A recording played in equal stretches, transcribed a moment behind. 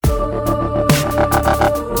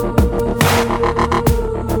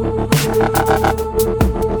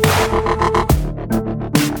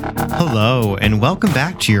and welcome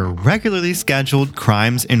back to your regularly scheduled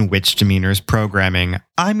Crimes and Witch Demeanors programming.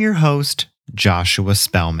 I'm your host, Joshua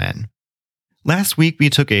Spellman. Last week,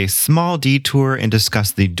 we took a small detour and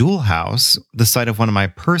discussed the Duel House, the site of one of my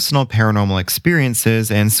personal paranormal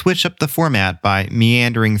experiences, and switched up the format by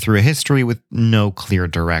meandering through a history with no clear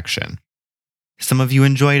direction. Some of you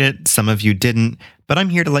enjoyed it, some of you didn't, but I'm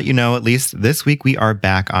here to let you know at least this week we are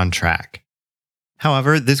back on track.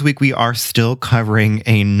 However, this week we are still covering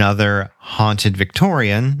another haunted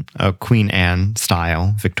Victorian, a Queen Anne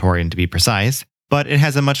style Victorian to be precise, but it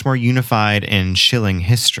has a much more unified and chilling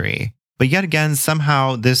history. But yet again,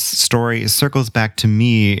 somehow this story circles back to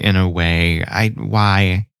me in a way.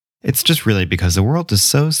 Why? It's just really because the world is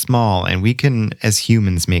so small and we can, as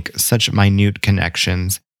humans, make such minute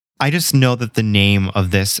connections. I just know that the name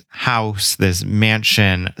of this house, this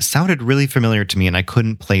mansion, sounded really familiar to me and I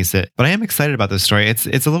couldn't place it. But I am excited about this story. It's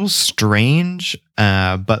a little strange,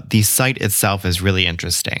 but the site itself is really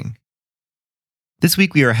interesting. This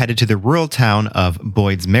week we are headed to the rural town of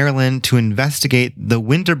Boyds, Maryland to investigate the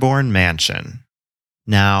Winterbourne Mansion.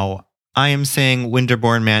 Now, I am saying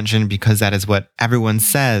Winterbourne Mansion because that is what everyone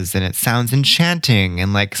says, and it sounds enchanting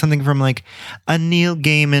and like something from like a Neil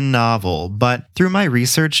Gaiman novel. But through my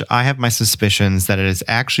research, I have my suspicions that it is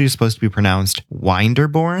actually supposed to be pronounced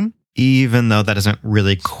Winderbourne, even though that doesn't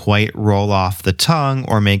really quite roll off the tongue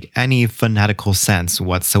or make any phonetical sense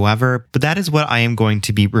whatsoever. But that is what I am going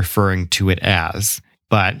to be referring to it as.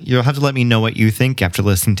 But you'll have to let me know what you think after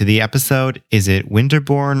listening to the episode. Is it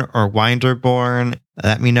Winterbourne or Winderbourne?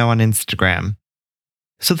 Let me know on Instagram.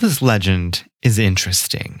 So this legend is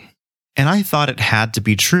interesting. And I thought it had to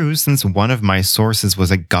be true since one of my sources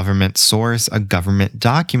was a government source, a government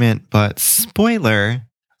document. But spoiler,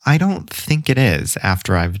 I don't think it is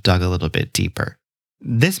after I've dug a little bit deeper.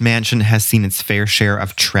 This mansion has seen its fair share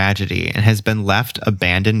of tragedy and has been left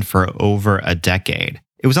abandoned for over a decade.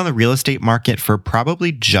 It was on the real estate market for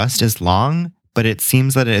probably just as long, but it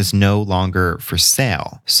seems that it is no longer for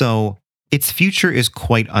sale. So its future is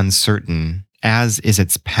quite uncertain, as is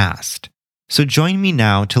its past. So join me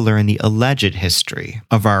now to learn the alleged history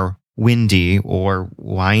of our windy or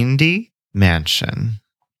windy mansion.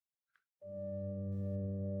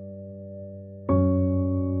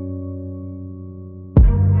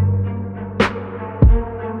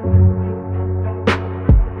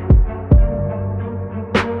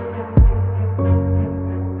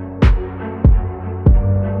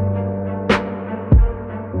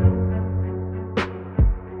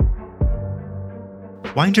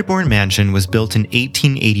 Winterbourne Mansion was built in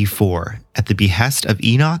 1884 at the behest of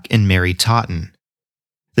Enoch and Mary Totten.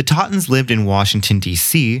 The Tottens lived in Washington,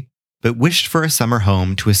 D.C., but wished for a summer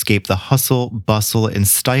home to escape the hustle, bustle, and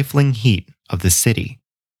stifling heat of the city.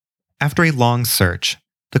 After a long search,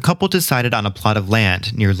 the couple decided on a plot of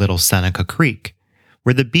land near Little Seneca Creek,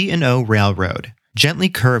 where the B&O Railroad gently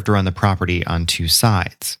curved around the property on two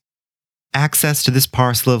sides. Access to this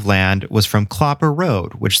parcel of land was from Clopper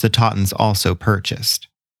Road, which the Tottens also purchased.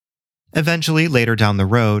 Eventually, later down the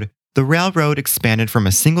road, the railroad expanded from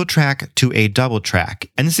a single track to a double track,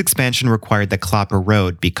 and this expansion required that Clopper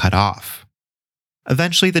Road be cut off.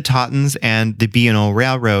 Eventually, the Tottens and the B&O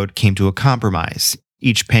Railroad came to a compromise,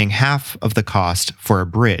 each paying half of the cost for a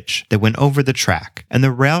bridge that went over the track, and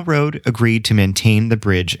the railroad agreed to maintain the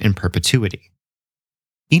bridge in perpetuity.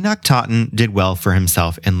 Enoch Totten did well for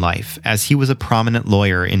himself in life, as he was a prominent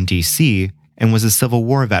lawyer in D.C. and was a Civil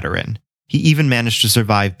War veteran. He even managed to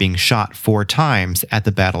survive being shot 4 times at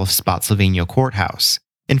the Battle of Spotsylvania Courthouse.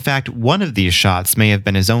 In fact, one of these shots may have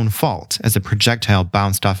been his own fault, as a projectile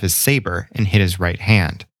bounced off his saber and hit his right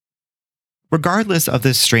hand. Regardless of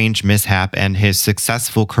this strange mishap and his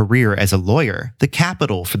successful career as a lawyer, the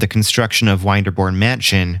capital for the construction of Winterbourne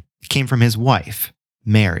Mansion came from his wife,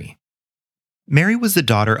 Mary. Mary was the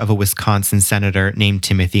daughter of a Wisconsin senator named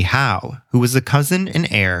Timothy Howe, who was a cousin and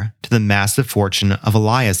heir to the massive fortune of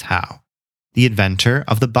Elias Howe, the inventor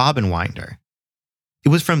of the bobbin winder. It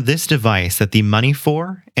was from this device that the money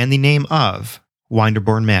for and the name of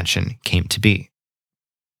Winterbourne Mansion came to be.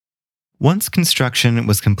 Once construction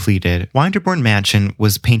was completed, Winterbourne Mansion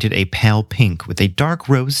was painted a pale pink with a dark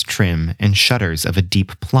rose trim and shutters of a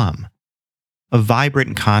deep plum, a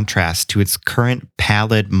vibrant contrast to its current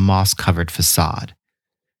pallid, moss-covered facade.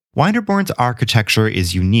 Winterbourne's architecture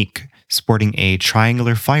is unique, sporting a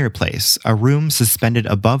triangular fireplace, a room suspended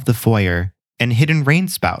above the foyer, and hidden rain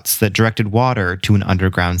spouts that directed water to an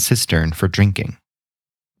underground cistern for drinking.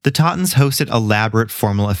 The Tottens hosted elaborate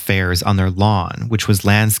formal affairs on their lawn, which was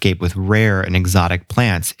landscaped with rare and exotic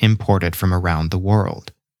plants imported from around the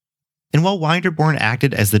world. And while Winterbourne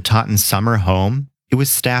acted as the Tottens' summer home, It was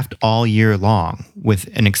staffed all year long, with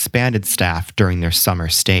an expanded staff during their summer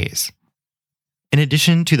stays. In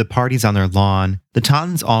addition to the parties on their lawn, the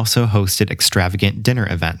Tottens also hosted extravagant dinner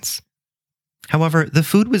events. However, the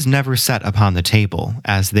food was never set upon the table,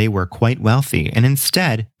 as they were quite wealthy, and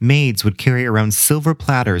instead, maids would carry around silver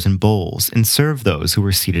platters and bowls and serve those who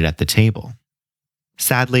were seated at the table.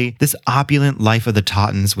 Sadly, this opulent life of the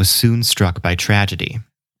Tottens was soon struck by tragedy.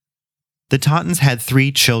 The Tottens had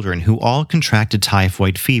 3 children who all contracted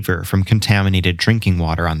typhoid fever from contaminated drinking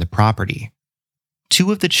water on the property.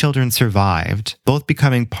 2 of the children survived, both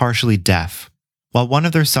becoming partially deaf, while one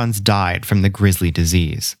of their sons died from the grisly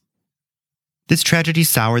disease. This tragedy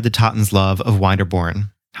soured the Tottens' love of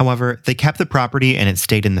Winterbourne. However, they kept the property and it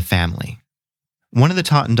stayed in the family. One of the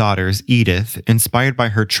Totten daughters, Edith, inspired by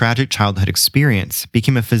her tragic childhood experience,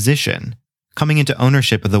 became a physician, coming into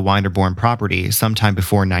ownership of the Winterbourne property sometime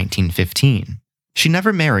before 1915. She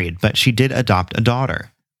never married, but she did adopt a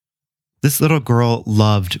daughter. This little girl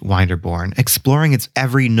loved Winterbourne, exploring its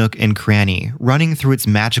every nook and cranny, running through its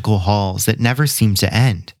magical halls that never seemed to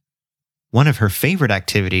end. One of her favorite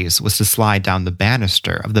activities was to slide down the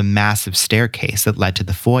banister of the massive staircase that led to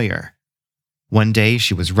the foyer. One day,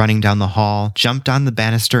 she was running down the hall, jumped on the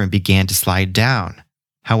banister, and began to slide down.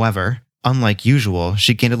 However, unlike usual,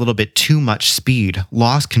 she gained a little bit too much speed,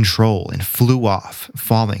 lost control, and flew off,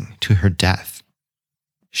 falling to her death.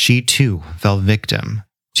 She too fell victim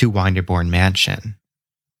to Winterbourne Mansion.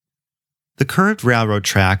 The curved railroad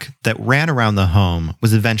track that ran around the home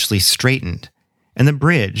was eventually straightened, and the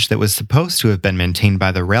bridge that was supposed to have been maintained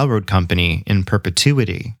by the railroad company in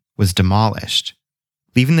perpetuity was demolished,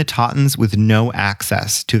 leaving the Tottens with no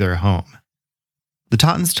access to their home. The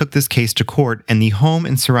Tottens took this case to court, and the home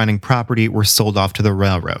and surrounding property were sold off to the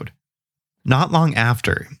railroad. Not long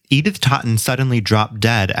after, Edith Totten suddenly dropped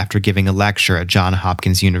dead after giving a lecture at Johns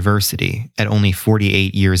Hopkins University at only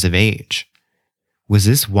 48 years of age. Was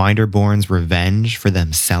this Winterbourne's revenge for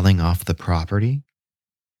them selling off the property?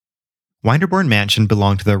 Winterbourne Mansion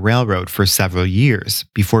belonged to the railroad for several years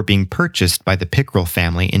before being purchased by the Pickrell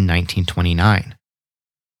family in 1929.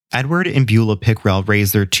 Edward and Beulah Pickrell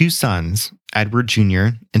raised their 2 sons, Edward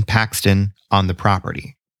Jr. and Paxton, on the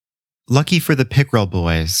property. Lucky for the Pickrell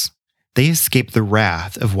boys, they escaped the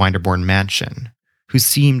wrath of Winterbourne Mansion, who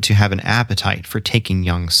seemed to have an appetite for taking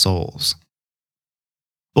young souls.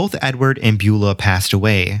 Both Edward and Beulah passed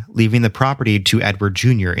away, leaving the property to Edward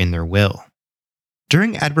Jr. in their will.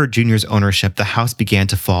 During Edward Jr.'s ownership, the house began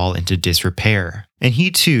to fall into disrepair, and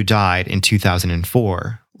he too died in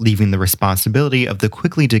 2004, leaving the responsibility of the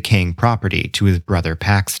quickly decaying property to his brother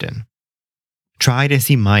Paxton. Tried as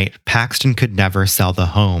he might, Paxton could never sell the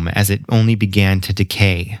home as it only began to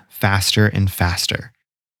decay faster and faster.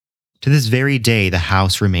 To this very day, the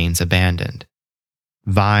house remains abandoned.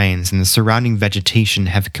 Vines and the surrounding vegetation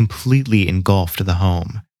have completely engulfed the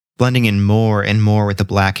home, blending in more and more with the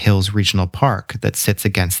Black Hills Regional Park that sits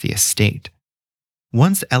against the estate.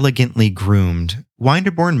 Once elegantly groomed,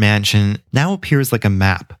 Winterbourne Mansion now appears like a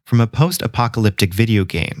map from a post-apocalyptic video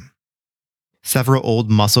game. Several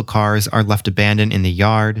old muscle cars are left abandoned in the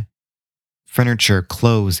yard. Furniture,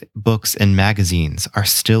 clothes, books, and magazines are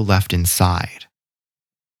still left inside.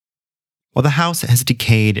 While the house has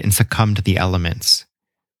decayed and succumbed to the elements,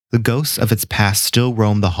 the ghosts of its past still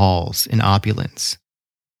roam the halls in opulence,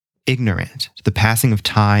 ignorant to the passing of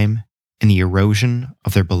time and the erosion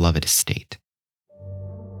of their beloved estate.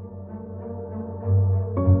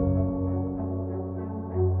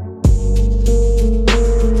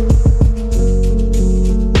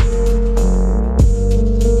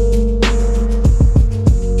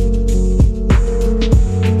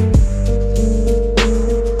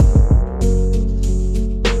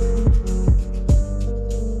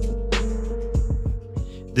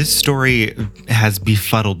 This story has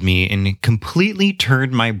befuddled me and completely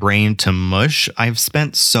turned my brain to mush. I've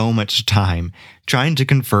spent so much time trying to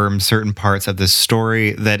confirm certain parts of this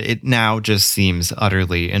story that it now just seems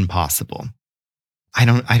utterly impossible. I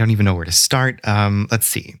don't even know where to start. Let's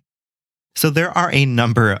see. So there are a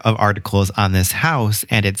number of articles on this house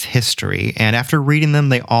and its history, and after reading them,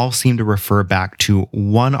 they all seem to refer back to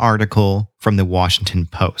one article from the Washington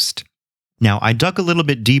Post. Now, I dug a little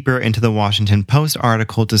bit deeper into the Washington Post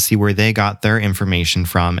article to see where they got their information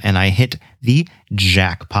from, and I hit the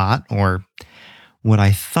jackpot, or what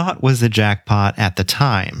I thought was the jackpot at the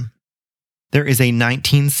time. There is a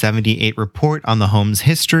 1978 report on the home's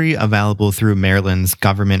history available through Maryland's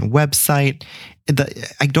government website.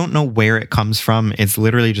 I don't know where it comes from. It's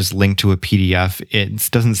literally just linked to a PDF. It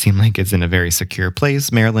doesn't seem like it's in a very secure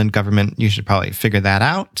place. Maryland government, you should probably figure that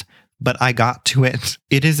out. but I got to it.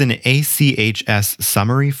 It is an ACHS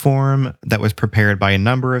summary form that was prepared by a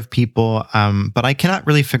number of people, but I cannot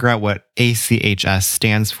really figure out what ACHS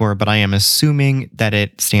stands for, but I am assuming that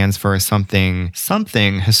it stands for something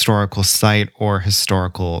historical site or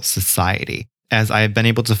historical society. As I have been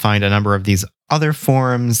able to find a number of these other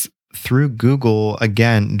forms through Google,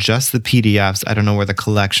 again, just the PDFs. I don't know where the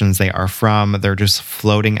collections they are from. They're just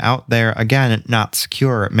floating out there. Again, not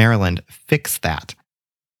secure. Maryland, fix that.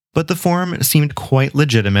 But the form seemed quite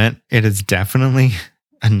legitimate. It is definitely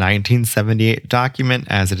a 1978 document,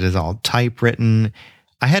 as it is all typewritten.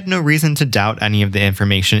 I had no reason to doubt any of the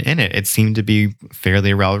information in it. It seemed to be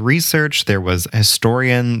fairly well researched. There was a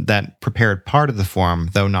historian that prepared part of the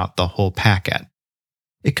form, though not the whole packet.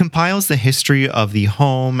 It compiles the history of the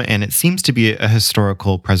home, and it seems to be a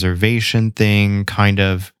historical preservation thing, kind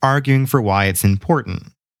of arguing for why it's important.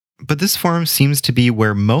 But this forum seems to be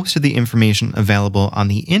where most of the information available on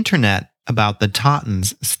the internet about the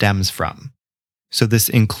Tottens stems from. So this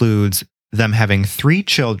includes them having 3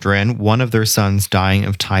 children, one of their sons dying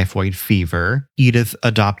of typhoid fever, Edith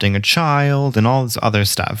adopting a child, and all this other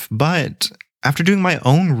stuff. But after doing my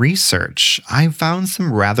own research, I found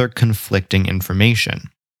some rather conflicting information.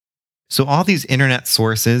 So all these internet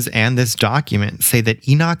sources and this document say that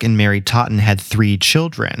Enoch and Mary Totten had 3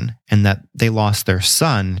 children and that they lost their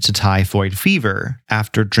son to typhoid fever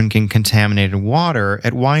after drinking contaminated water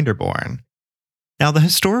at Winterbourne. Now, the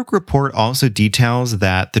historic report also details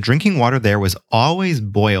that the drinking water there was always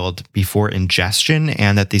boiled before ingestion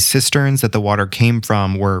and that the cisterns that the water came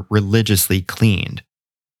from were religiously cleaned.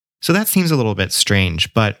 So that seems a little bit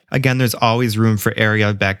strange, but again, there's always room for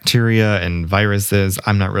area bacteria and viruses.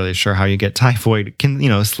 I'm not really sure how you get typhoid. It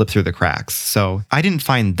can, slip through the cracks. So I didn't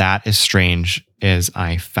find that as strange as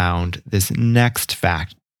I found this next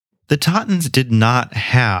fact. The Tottens did not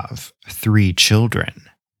have 3 children.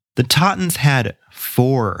 The Tottens had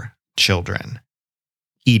 4 children: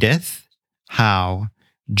 Edith, Howe,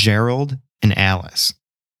 Gerald, and Alice.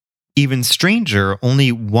 Even stranger,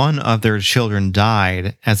 only one of their children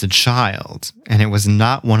died as a child, and it was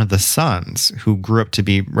not one of the sons, who grew up to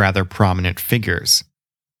be rather prominent figures.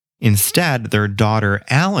 Instead, their daughter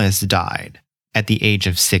Alice died at the age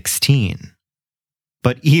of 16.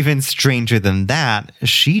 But even stranger than that,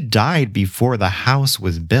 she died before the house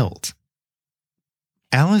was built.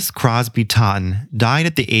 Alice Crosby Totten died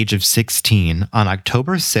at the age of 16 on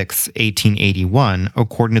October 6, 1881,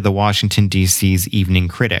 according to the Washington, D.C.'s Evening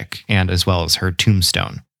Critic, and as well as her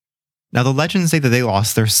tombstone. Now, the legends say that they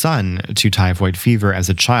lost their son to typhoid fever as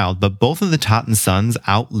a child, but both of the Totten sons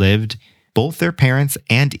outlived both their parents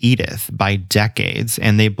and Edith by decades,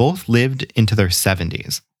 and they both lived into their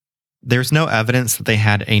 70s. There's no evidence that they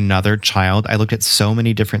had another child. I looked at so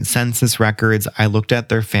many different census records. I looked at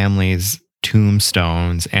their families'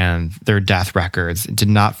 tombstones and their death records, did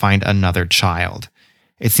not find another child.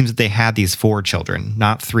 It seems that they had these 4 children,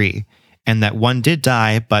 not 3, and that one did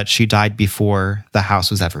die, but she died before the house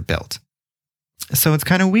was ever built. So it's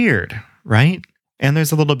kind of weird, right? And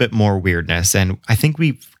there's a little bit more weirdness, and I think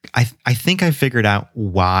I figured out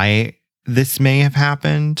why this may have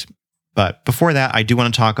happened. But before that, I do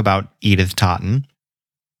want to talk about Edith Totten.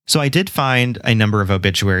 So I did find a number of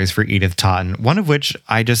obituaries for Edith Totten, one of which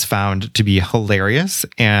I just found to be hilarious,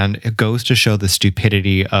 and it goes to show the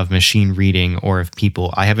stupidity of machine reading or of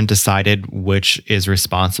people. I haven't decided which is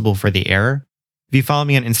responsible for the error. If you follow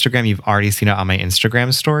me on Instagram, you've already seen it on my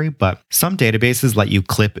Instagram story, but some databases let you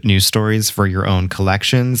clip news stories for your own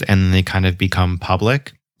collections, and then they kind of become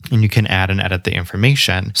public, and you can add and edit the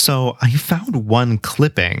information. So I found one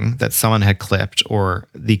clipping that someone had clipped, or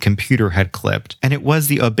the computer had clipped, and it was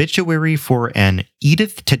the obituary for an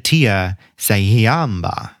Edith Tatia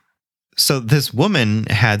Sayamba. So this woman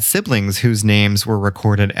had siblings whose names were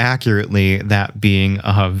recorded accurately, that being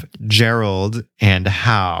of Gerald and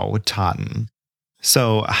Howe Totten.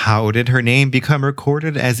 So how did her name become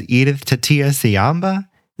recorded as Edith Tatia Sayamba?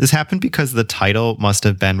 This happened because the title must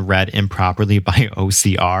have been read improperly by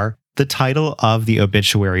OCR. The title of the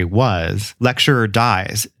obituary was Lecturer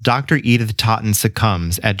Dies, Dr. Edith Totten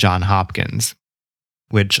Succumbs at Johns Hopkins,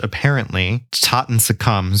 which apparently Totten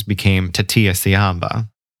Succumbs became Tatia Sayamba.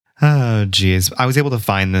 Oh, geez. I was able to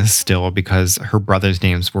find this still because her brothers'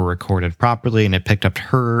 names were recorded properly and it picked up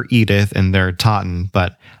her, Edith, and their Totten,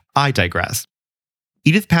 but I digress.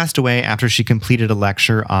 Edith passed away after she completed a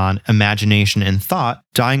lecture on imagination and thought,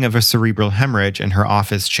 dying of a cerebral hemorrhage in her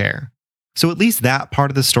office chair. So at least that part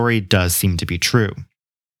of the story does seem to be true.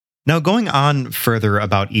 Now, going on further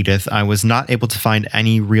about Edith, I was not able to find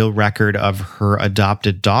any real record of her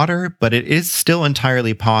adopted daughter, but it is still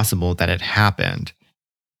entirely possible that it happened.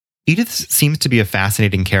 Edith seems to be a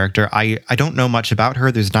fascinating character. I don't know much about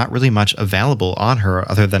her. There's not really much available on her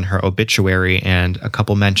other than her obituary and a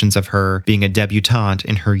couple mentions of her being a debutante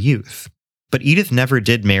in her youth. But Edith never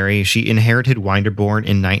did marry. She inherited Winterbourne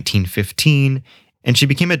in 1915, and she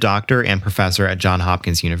became a doctor and professor at Johns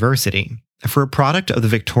Hopkins University. For a product of the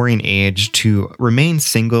Victorian age to remain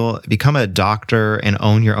single, become a doctor, and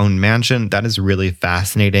own your own mansion, that is really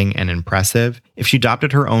fascinating and impressive. If she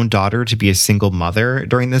adopted her own daughter to be a single mother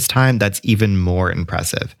during this time, that's even more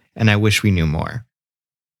impressive, and I wish we knew more.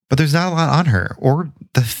 But there's not a lot on her, or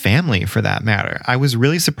the family for that matter. I was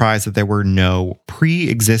really surprised that there were no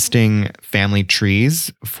pre-existing family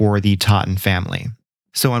trees for the Totten family.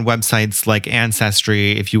 So on websites like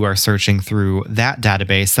Ancestry, if you are searching through that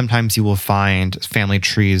database, sometimes you will find family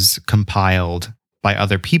trees compiled by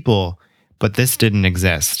other people, but this didn't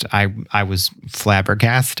exist. I was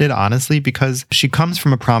flabbergasted, honestly, because she comes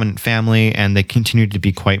from a prominent family and they continued to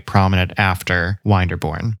be quite prominent after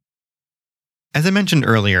Winterbourne. As I mentioned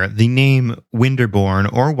earlier, the name Winterbourne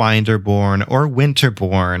or Winterbourne or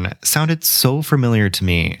Winterbourne sounded so familiar to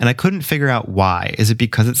me, and I couldn't figure out why. Is it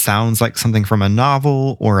because it sounds like something from a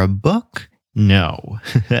novel or a book? No.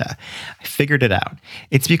 I figured it out.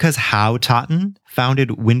 It's because Howe Totten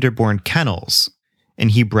founded Winterbourne Kennels, and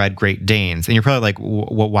he bred Great Danes. And you're probably like,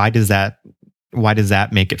 why does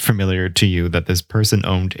that make it familiar to you that this person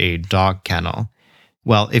owned a dog kennel?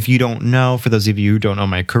 Well, if you don't know, for those of you who don't know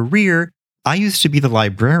my career, I used to be the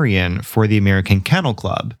librarian for the American Kennel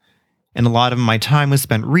Club, and a lot of my time was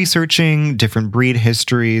spent researching different breed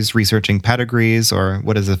histories, researching pedigrees, or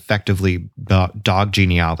what is effectively dog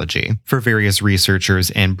genealogy for various researchers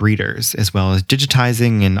and breeders, as well as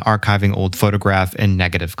digitizing and archiving old photograph and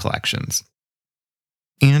negative collections.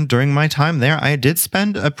 And during my time there, I did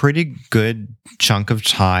spend a pretty good chunk of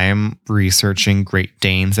time researching Great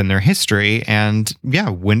Danes and their history. And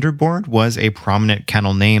yeah, Winterbourne was a prominent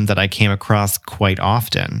kennel name that I came across quite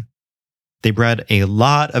often. They bred a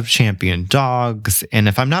lot of champion dogs, and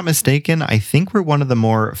if I'm not mistaken, I think we're one of the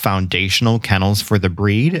more foundational kennels for the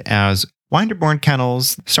breed, as Winterbourne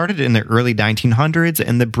kennels started in the early 1900s,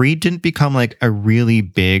 and the breed didn't become like a really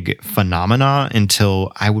big phenomena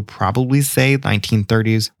until I would probably say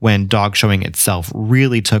 1930s, when dog showing itself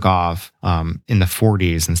really took off in the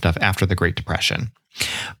 40s and stuff after the Great Depression.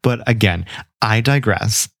 But again, I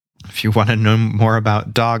digress. If you want to know more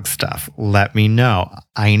about dog stuff, let me know.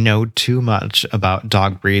 I know too much about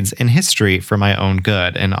dog breeds and history for my own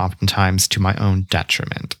good, and oftentimes to my own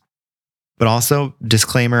detriment. But also,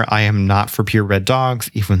 disclaimer, I am not for purebred dogs,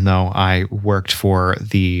 even though I worked for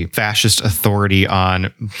the fascist authority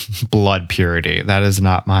on blood purity. That is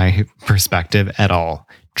not my perspective at all.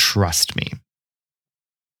 Trust me.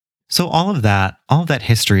 So all of that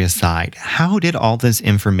history aside, how did all this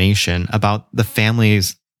information about the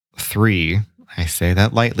family's 3, I say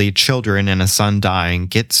that lightly, children and a son dying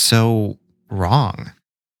get so wrong?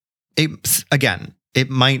 It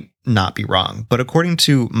might not be wrong, but according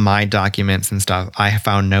to my documents and stuff, I have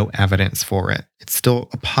found no evidence for it. It's still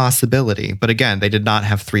a possibility. But again, they did not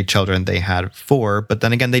have 3 children. They had 4. But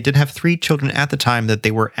then again, they did have 3 children at the time that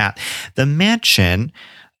they were at the mansion.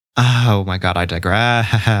 Oh my God, I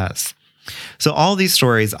digress. So all these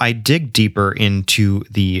stories, I dig deeper into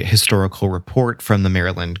the historical report from the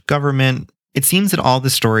Maryland government. It seems that all the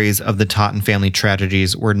stories of the Totten family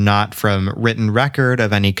tragedies were not from written record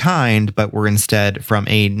of any kind, but were instead from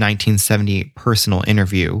a 1978 personal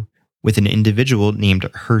interview with an individual named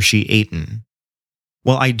Hershey Ayton.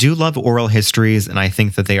 While I do love oral histories, and I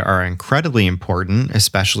think that they are incredibly important,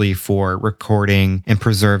 especially for recording and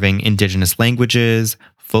preserving Indigenous languages,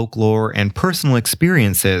 folklore, and personal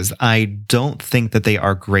experiences, I don't think that they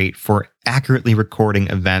are great for accurately recording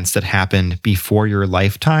events that happened before your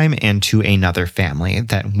lifetime and to another family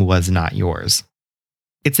that was not yours.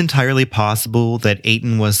 It's entirely possible that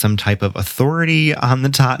Ayton was some type of authority on the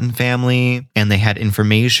Totten family, and they had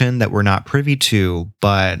information that we're not privy to,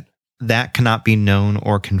 but that cannot be known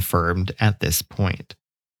or confirmed at this point.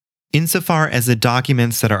 Insofar as the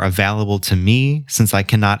documents that are available to me, since I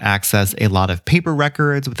cannot access a lot of paper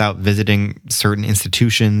records without visiting certain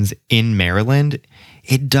institutions in Maryland,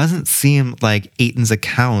 it doesn't seem like Ayton's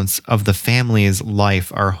accounts of the family's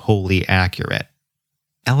life are wholly accurate.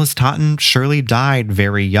 Ellis Totten surely died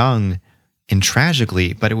very young and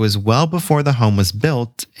tragically, but it was well before the home was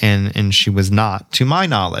built, and she was not, to my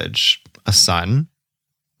knowledge, a son.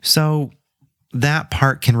 So that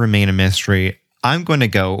part can remain a mystery. I'm going to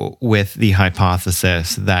go with the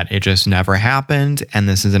hypothesis that it just never happened, and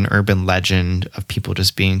this is an urban legend of people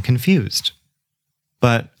just being confused.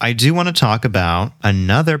 But I do want to talk about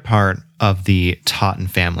another part of the Totten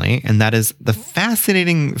family, and that is the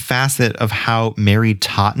fascinating facet of how Mary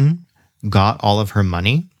Totten got all of her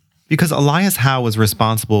money, because Elias Howe was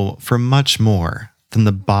responsible for much more than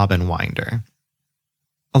the bobbin winder.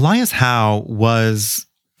 Elias Howe was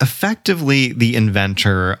effectively the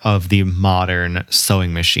inventor of the modern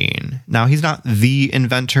sewing machine. Now, he's not the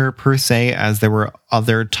inventor per se, as there were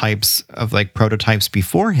other types of prototypes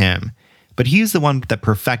before him, but he's the one that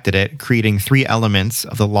perfected it, creating 3 elements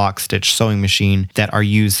of the lock-stitch sewing machine that are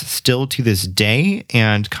used still to this day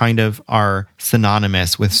and kind of are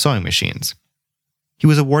synonymous with sewing machines. He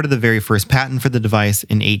was awarded the very first patent for the device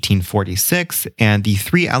in 1846, and the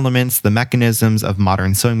 3 elements, the mechanisms of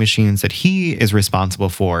modern sewing machines that he is responsible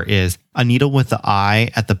for is a needle with the eye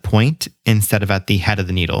at the point instead of at the head of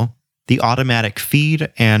the needle, the automatic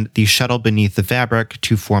feed, and the shuttle beneath the fabric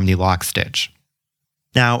to form the lock stitch.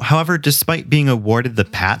 Now, however, despite being awarded the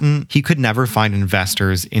patent, he could never find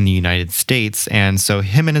investors in the United States, and so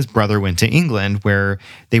him and his brother went to England, where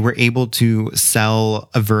they were able to sell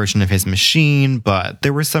a version of his machine, but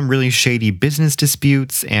there were some really shady business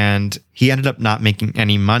disputes, and he ended up not making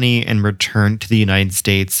any money and returned to the United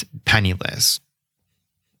States penniless.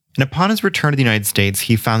 And upon his return to the United States,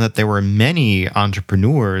 he found that there were many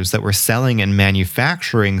entrepreneurs that were selling and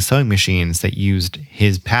manufacturing sewing machines that used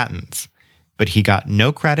his patents, but he got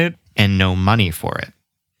no credit and no money for it.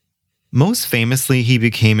 Most famously, he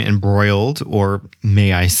became embroiled, or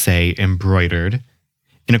may I say embroidered,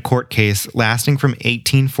 in a court case lasting from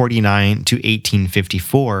 1849 to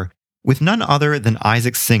 1854 with none other than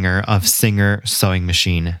Isaac Singer of Singer Sewing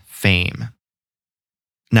Machine fame.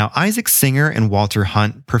 Now, Isaac Singer and Walter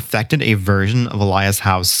Hunt perfected a version of Elias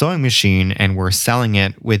Howe's sewing machine and were selling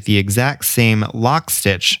it with the exact same lock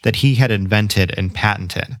stitch that he had invented and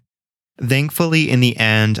patented. Thankfully, in the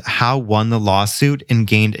end, Howe won the lawsuit and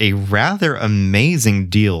gained a rather amazing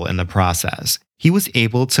deal in the process. He was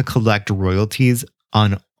able to collect royalties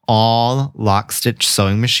on all lock-stitch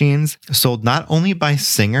sewing machines sold not only by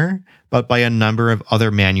Singer, but by a number of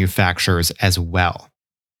other manufacturers as well.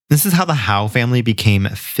 This is how the Howe family became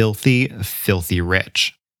filthy, filthy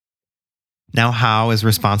rich. Now, Howe is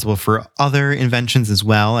responsible for other inventions as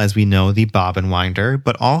well, as we know the bobbin winder,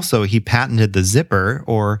 but also he patented the zipper,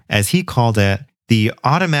 or as he called it, the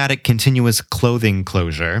automatic continuous clothing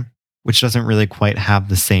closure, which doesn't really quite have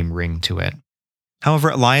the same ring to it. However,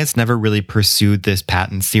 Elias never really pursued this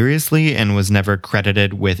patent seriously and was never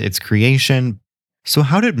credited with its creation. So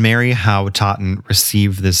how did Mary Howe Totten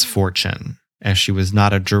receive this fortune, as she was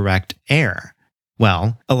not a direct heir?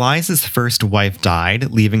 Well, Elias's first wife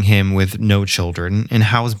died, leaving him with no children, and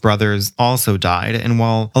Howe's brothers also died, and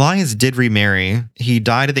while Elias did remarry, he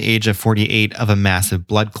died at the age of 48 of a massive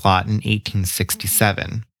blood clot in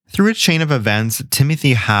 1867. Through a chain of events,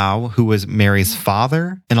 Timothy Howe, who was Mary's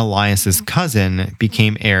father and Elias's cousin,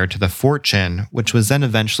 became heir to the fortune, which was then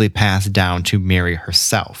eventually passed down to Mary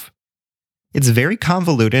herself. It's very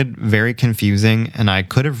convoluted, very confusing, and I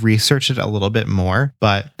could have researched it a little bit more,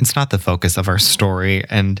 but it's not the focus of our story,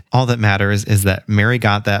 and all that matters is that Mary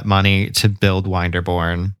got that money to build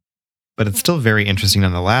Winterbourne. But it's still very interesting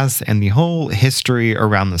nonetheless, and the whole history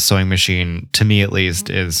around the sewing machine, to me at least,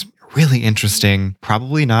 is really interesting.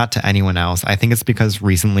 Probably not to anyone else. I think it's because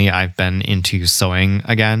recently I've been into sewing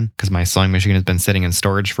again, because my sewing machine has been sitting in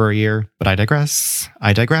storage for a year, but I digress.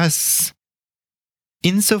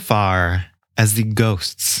 Insofar as the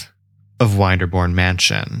ghosts of Winterbourne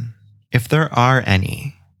Mansion, if there are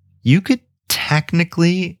any, you could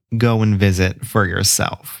technically go and visit for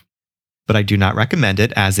yourself. But I do not recommend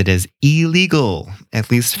it, as it is illegal,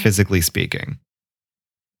 at least physically speaking.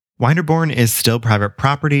 Winterbourne is still private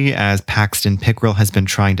property, as Paxton Pickrell has been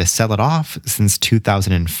trying to sell it off since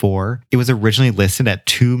 2004. It was originally listed at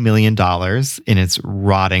 $2 million in its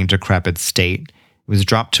rotting, decrepit state. It was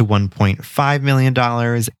dropped to $1.5 million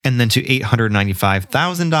and then to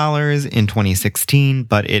 $895,000 in 2016,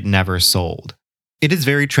 but it never sold. It is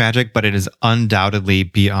very tragic, but it is undoubtedly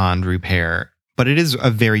beyond repair. But it is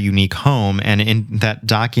a very unique home, and in that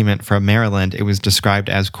document from Maryland, it was described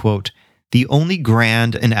as, quote, the only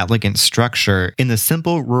grand and elegant structure in the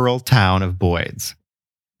simple rural town of Boyds,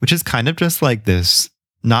 which is kind of just like this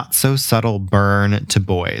not so subtle burn to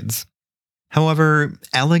Boyds. However,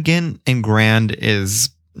 elegant and grand is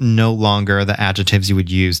no longer the adjectives you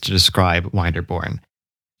would use to describe Winterbourne.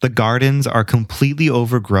 The gardens are completely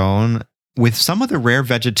overgrown, with some of the rare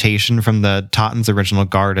vegetation from the Totten's original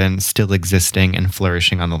garden still existing and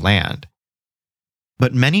flourishing on the land.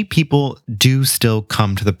 But many people do still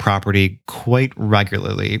come to the property quite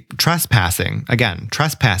regularly, trespassing,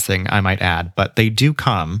 I might add, but they do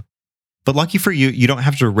come. But lucky for you, you don't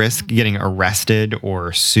have to risk getting arrested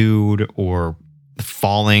or sued or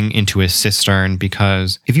falling into a cistern,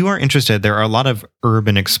 because if you are interested, there are a lot of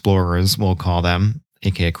urban explorers, we'll call them,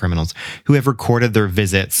 aka criminals, who have recorded their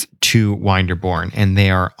visits to Winterbourne, and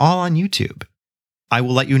they are all on YouTube. I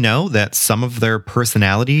will let you know that some of their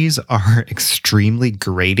personalities are extremely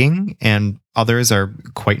grating and others are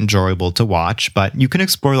quite enjoyable to watch, but you can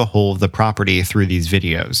explore the whole of the property through these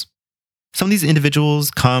videos. Some of these individuals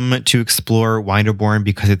come to explore Winterbourne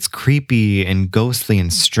because it's creepy and ghostly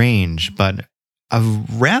and strange, but a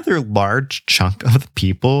rather large chunk of the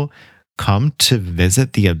people come to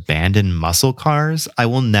visit the abandoned muscle cars. I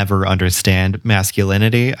will never understand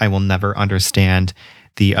masculinity. I will never understand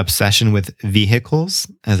the obsession with vehicles,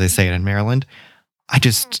 as they say it in Maryland. I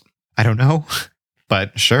don't know.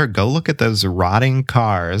 But sure, go look at those rotting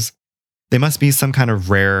cars. They must be some kind of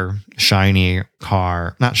rare, shiny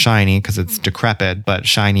car. Not shiny because it's decrepit, but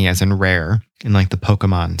shiny as in rare, in like the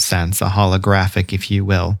Pokemon sense, a holographic, if you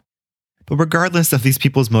will. But regardless of these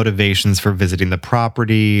people's motivations for visiting the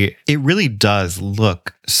property, it really does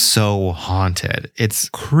look so haunted. It's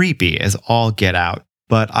creepy as all get out.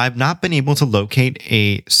 But I've not been able to locate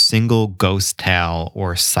a single ghost tale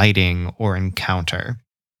or sighting or encounter.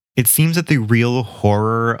 It seems that the real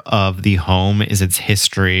horror of the home is its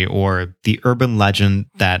history, or the urban legend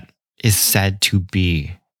that is said to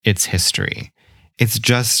be its history. It's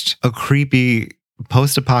just a creepy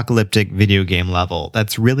post-apocalyptic video game level.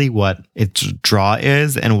 That's really what its draw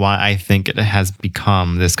is, and why I think it has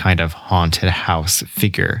become this kind of haunted house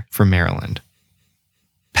figure for Maryland.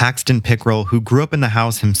 Paxton Pickrell, who grew up in the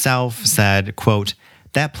house himself, said, quote,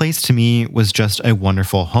 "That place to me was just a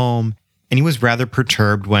wonderful home, and he was rather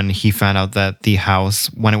perturbed when he found out that the house,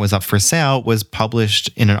 when it was up for sale, was published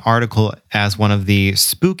in an article as one of the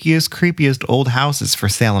spookiest, creepiest old houses for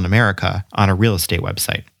sale in America on a real estate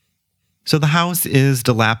website." So the house is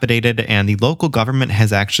dilapidated, and the local government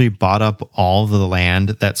has actually bought up all the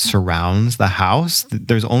land that surrounds the house.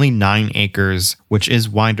 There's only 9 acres, which is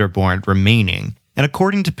Winterbourne, remaining. And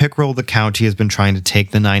according to Pickrell, the county has been trying to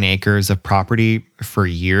take the 9 acres of property for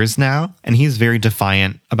years now, and he's very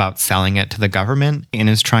defiant about selling it to the government and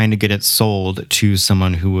is trying to get it sold to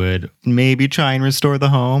someone who would maybe try and restore the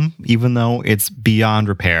home, even though it's beyond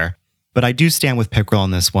repair. But I do stand with Pickrell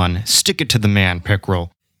on this one. Stick it to the man,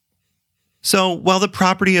 Pickrell. So, while the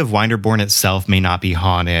property of Winterbourne itself may not be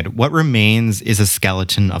haunted, what remains is a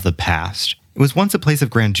skeleton of the past. It was once a place of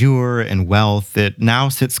grandeur and wealth. It now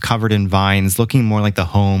sits covered in vines, looking more like the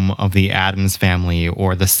home of the Addams Family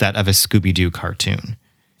or the set of a Scooby-Doo cartoon.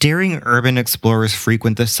 Daring urban explorers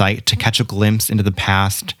frequent the site to catch a glimpse into the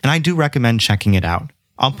past, and I do recommend checking it out.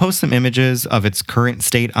 I'll post some images of its current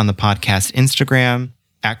state on the podcast Instagram,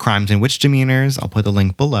 at Crimes and Witch Demeanors. I'll put the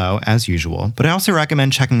link below, as usual. But I also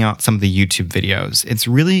recommend checking out some of the YouTube videos. It's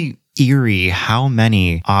really eerie how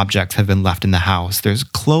many objects have been left in the house. There's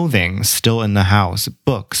clothing still in the house,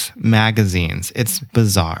 books, magazines. It's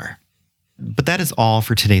bizarre. But that is all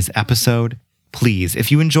for today's episode. Please,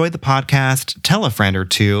 if you enjoyed the podcast, tell a friend or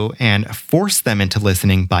two and force them into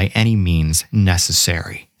listening by any means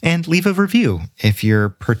necessary. And leave a review if you're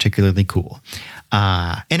particularly cool.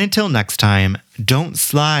 And until next time, don't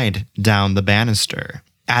slide down the banister.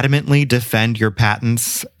 Adamantly defend your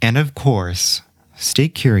patents, and of course, stay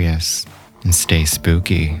curious and stay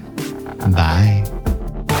spooky. Bye.